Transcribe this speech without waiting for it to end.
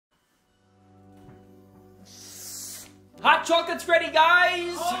Hot chocolate's ready,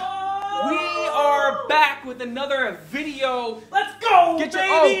 guys! Oh! We are back with another video. Let's go,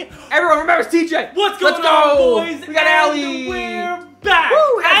 baby! Oh, everyone remembers TJ. What's going Let's on, go. boys? We got And Allie. we're back! Woo,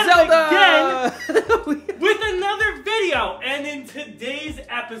 we got and Zelda. again with another video. And in today's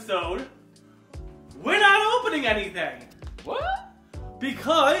episode, we're not opening anything. What?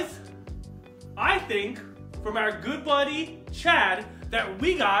 Because I think from our good buddy Chad that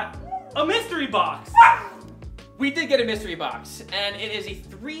we got a mystery box. We did get a mystery box, and it is a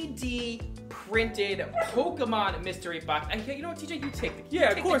 3D printed Pokemon mystery box. And you know what, TJ? You take the Yeah,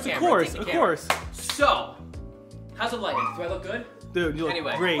 take of course, the of camera, course, take the of camera. course. So, how's the lighting? Do I look good? Dude, you look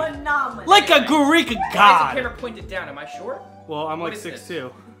Anyway. great. Phenomenal. Like a Greek Why is the god. camera pointed down? Am I short? Well, I'm What like is this?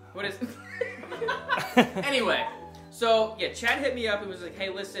 6'2". What is? Anyway, so yeah, Chad hit me up and was like, "Hey,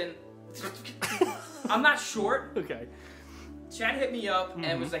 listen, I'm not short." Okay. Chad hit me up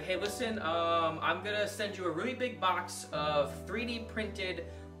and was like, "Hey, listen, I'm gonna send you a really big box of 3D printed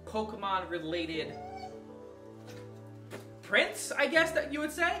Pokemon-related prints, I guess that you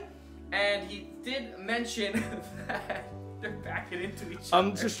would say." And he did mention that they're backing into each other.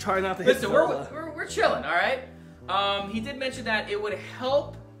 I'm just trying not to hit Listen, Zelda. we're chilling, all right? He did mention that it would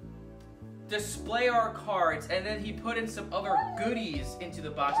help display our cards, and then he put in some other goodies into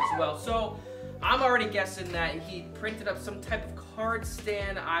the box as well. So I'm already guessing that he printed up some type of card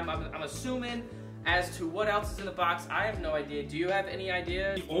stand. I'm assuming. As to what else is in the box, I have no idea. Do you have any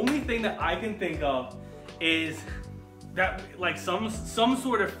idea? The only thing that I can think of is that like some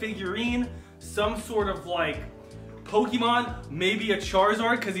sort of figurine, some sort of like Pokemon, maybe a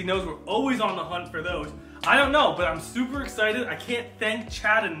Charizard, because he knows we're always on the hunt for those. I don't know, but I'm super excited. I can't thank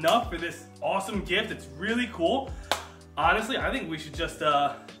Chad enough for this awesome gift. It's really cool. Honestly, I think we should just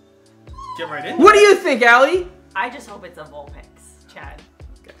get right into it. What do you think, Allie? I just hope it's a Vulpix, Chad.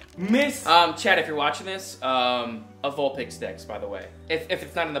 Miss Chad, if you're watching this, a Vulpix Dex, by the way. If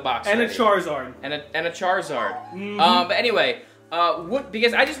it's not in the box and a already. Charizard. And a Charizard. But anyway,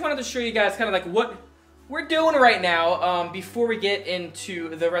 because I just wanted to show you guys kind of like what we're doing right now before we get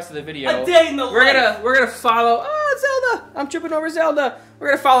into the rest of the video. A day in the life. We're gonna follow. Oh, Zelda! I'm tripping over Zelda. We're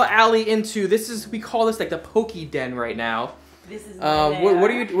gonna follow Allie into we call this like the Poke Den right now. This is what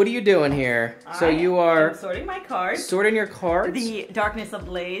are you doing here? So you are I'm sorting my cards. sorting your cards. The Darkness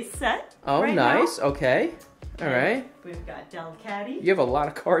Ablaze set. Oh, right nice. now. Okay. All right. We've got Delcatty. You have a lot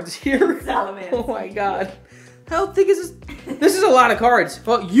of cards here. Salamence. Oh my god. How thick is this? This is a lot of cards.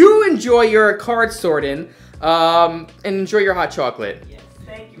 Well, you enjoy your card sorting, and enjoy your hot chocolate. Yes,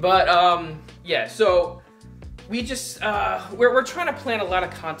 thank you. But, yeah, so we just, we're trying to plan a lot of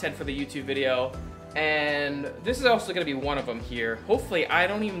content for the YouTube video, and this is also going to be one of them here. Hopefully, I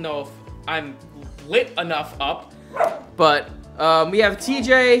don't even know if I'm lit enough up, but, we have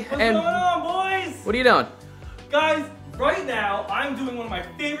TJ What's and... going on, boys? What are you doing? Guys, right now, I'm doing one of my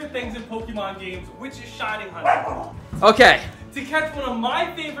favorite things in Pokemon games, which is shining hunting. Okay. To catch one of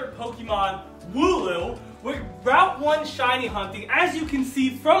my favorite Pokemon, Wooloo, we're Route 1 shiny hunting. As you can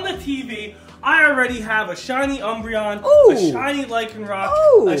see from the TV, I already have a shiny Umbreon, Ooh. a shiny Lycanroc,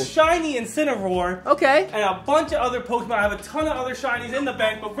 Ooh. a shiny Incineroar, Okay. and a bunch of other Pokemon. I have a ton of other shinies in the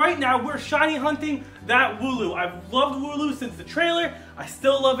bank, but right now we're shiny hunting that Wooloo. I've loved Wooloo since the trailer. I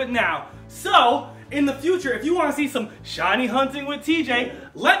still love it now. So, in the future, if you want to see some shiny hunting with TJ,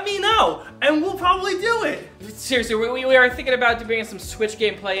 let me know, and we'll probably do it. Seriously, we are thinking about bringing some Switch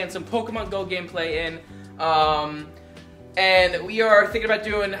gameplay and some Pokemon Go gameplay in. And we are thinking about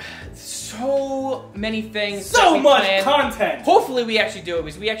doing so many things. So much plan. content. Hopefully we actually do it,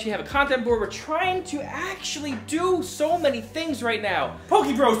 because we actually have a content board. We're trying to actually do so many things right now.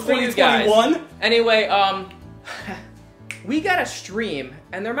 Pokebros For you guys. 2021. Anyway, we got a stream,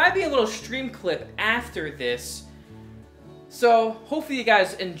 and there might be a little stream clip after this. So hopefully you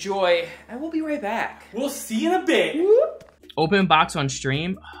guys enjoy, and we'll be right back. We'll see you in a bit. Open box on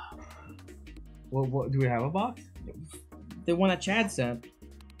stream. What do we have a box? The one that Chad sent.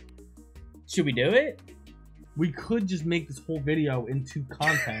 Should we do it? We could just make this whole video into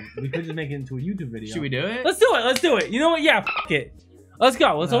content. We could just make it into a YouTube video. Should we do it? Let's do it. Let's do it. You know what? Yeah, f it. Let's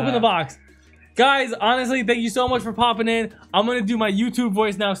go. Let's open the box. Guys, honestly, thank you so much for popping in. I'm going to do my YouTube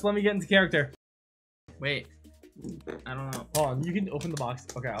voice now, so let me get into character. Wait. I don't know. Hold on. You can open the box.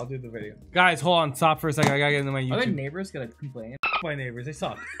 Okay, I'll do the video. Guys, hold on. Stop for a second. I got to get into my Are the YouTube. neighbors gonna complain? My neighbors, they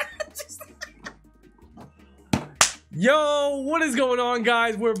suck. Yo, what is going on,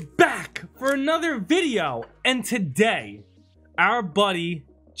 guys? We're back for another video, and today our buddy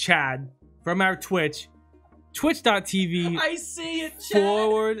Chad from our Twitch, twitch.tv I see it,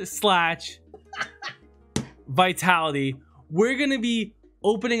 Chad. /Vitality, we're gonna be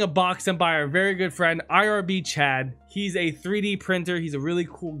opening a box sent by our very good friend IRB Chad. He's a 3D printer. He's a really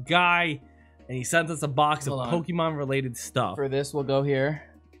cool guy, and he sent us a box of Pokemon related stuff. For this, we'll go here.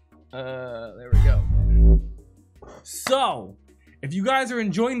 There we go. So, if you guys are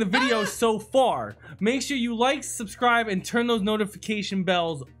enjoying the video so far, make sure you like, subscribe, and turn those notification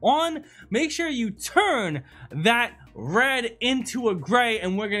bells on. Make sure you turn that red into a gray,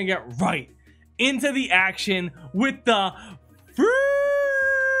 and we're gonna get right into the action with the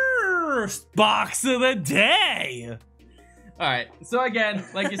first box of the day. All right. So again,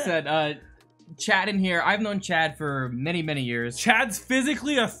 like you said, Chad in here. I've known Chad for many, many years. Chad's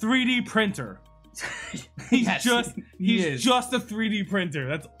physically a 3D printer. He's Yes, just he is. just a 3D printer.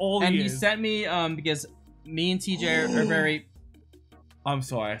 That's all And he he is. sent me because me and TJ are very I'm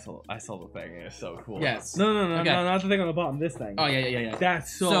sorry, I saw the thing. It's so cool. yes. No, Okay. not the thing on the bottom. This thing. Oh yeah.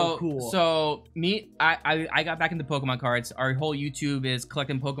 That's so cool. So I got back into Pokemon cards. Our whole YouTube is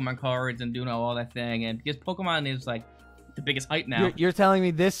collecting Pokemon cards and doing all that thing, and because Pokemon is like the biggest hype now. You're telling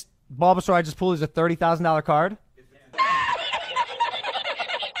me this Bulbasaur I just pulled is a $30,000 card?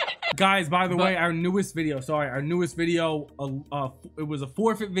 Guys, by the way, our newest video, it was a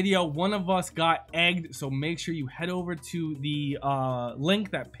forfeit video. One of us got egged, so make sure you head over to the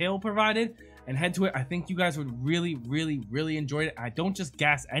link that Pale provided and head to it. I think you guys would really, really, really enjoy it. I don't just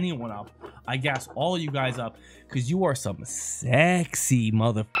gas anyone up. I gas all you guys up because you are some sexy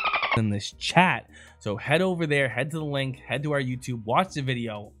motherfuckers in this chat. So head over there, head to the link, head to our YouTube, watch the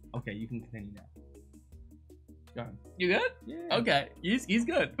video. Okay, you can continue now. Go ahead. You good? Yeah. Okay, he's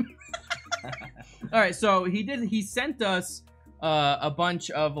good. All right, so he sent us a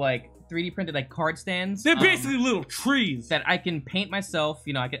bunch of like 3D printed like card stands. They're basically little trees that I can paint myself.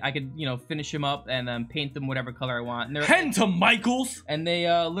 You know, I could finish them up and paint them whatever color I want. And Penta Michaels. And they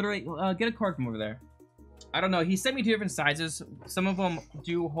literally get a card from over there. I don't know. He sent me 2 different sizes. Some of them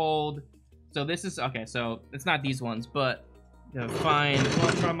do hold. So this is okay. So it's not these ones, but fine. You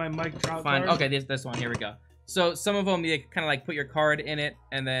want to try my Mike Trout Fine. card? Okay, this one. Here we go. So some of them you kind of like put your card in it,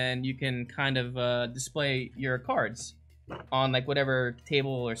 and then you can kind of display your cards on like whatever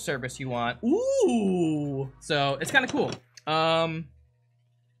table or service you want. Ooh. So it's kind of cool.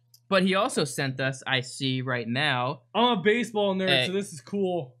 But he also sent us, I see right now. I'm a baseball nerd, Hey. so this is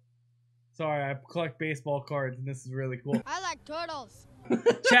cool. Sorry, I collect baseball cards, and this is really cool. I like turtles.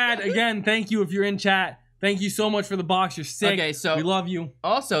 Chad, again, thank you if you're in chat. Thank you so much for the box. You're sick. Okay, so we love you.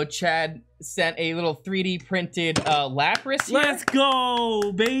 Also, Chad sent a little 3D printed Lapras here. Let's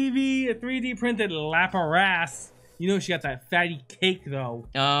go, baby! A 3D printed Lapras. You know she got that fatty cake though.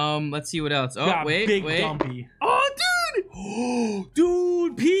 Let's see what else. Oh, Got wait. Dumpy. Oh, dude!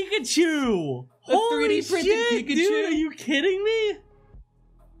 Dude, Pikachu! A 3D printed shit, Pikachu? dude! Are you kidding me?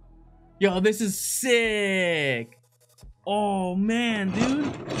 Yo, this is sick. Oh man,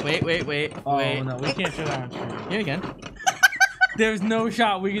 dude! Wait. Oh no, we can't show that on stream. Here again. There's no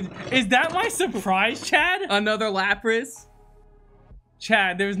shot we could. Is that my surprise, Chad? Another Lapras.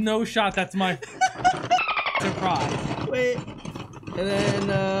 Chad, there's no shot. That's my surprise. Wait. And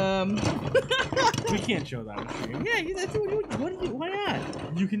then We can't show that on stream. yeah, that's why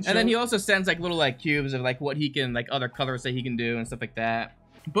not? You can. Show And then he also sends like little like cubes of like what he can like other colors that he can do and stuff like that.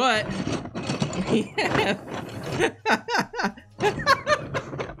 But we have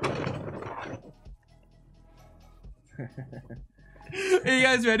Are you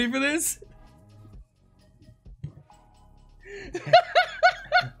guys ready for this?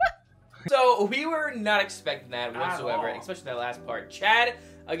 So we were not expecting that whatsoever, all. especially that last part. Chad,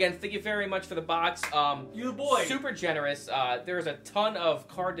 again, thank you very much for the box. You the boy. Super generous. There's a ton of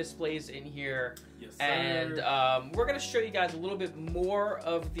card displays in here, Yes, sir. and we're gonna show you guys a little bit more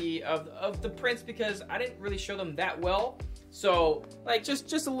of the prints because I didn't really show them that well. So like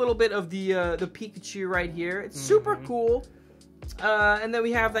just a little bit of the Pikachu right here. It's super cool. And then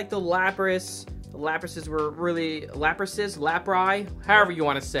we have like the Lapras. The Laprases were really Lapri, however you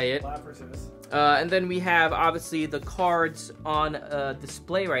want to say it. And then we have obviously the cards on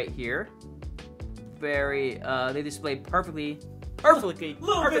display right here. Very, they display perfectly little bit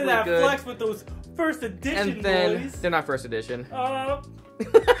of that good. flex with those first edition And then boys. they're not first edition. Uh,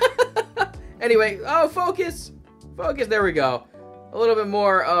 Anyway, oh focus. There we go. A little bit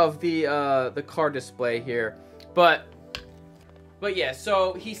more of the card display here, but yeah.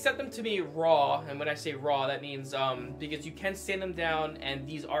 So he sent them to me raw, and when I say raw, that means because you can sand them down, and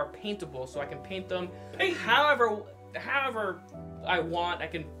these are paintable, so I can paint them however I want. I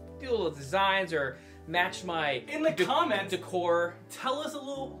can do little designs or match my In the comments, decor. tell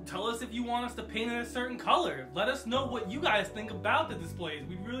us if you want us to paint it a certain color. Let us know what you guys think about the displays.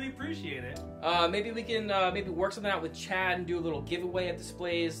 We really appreciate it. Maybe we can maybe work something out with Chad and do a little giveaway of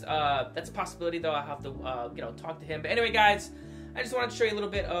displays. That's a possibility, though. I'll have to talk to him. But anyway, guys, I just wanted to show you a little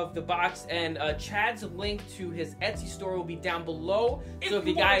bit of the box, and Chad's link to his Etsy store will be down below. So if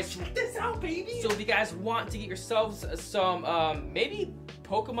you guys check this out, baby. So if you guys want to get yourselves some maybe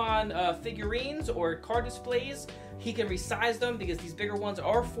Pokemon figurines or card displays, he can resize them because these bigger ones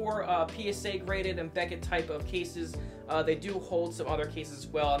are for PSA graded and Beckett type of cases. They do hold some other cases as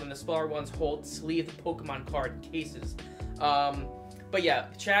well, and then the smaller ones hold sleeved Pokemon card cases. But yeah,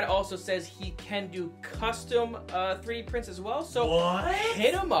 Chad also says he can do custom 3D prints as well. So what?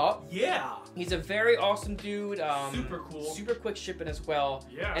 Hit him up. Yeah. He's a very awesome dude. Super cool. Super quick shipping as well.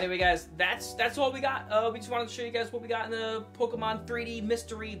 Yeah. Anyway, guys, that's all we got. We just wanted to show you guys what we got in the Pokemon 3D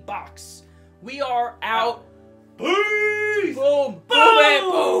mystery box. We are out. Peace. Boom. Boom.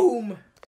 Boom. Boom.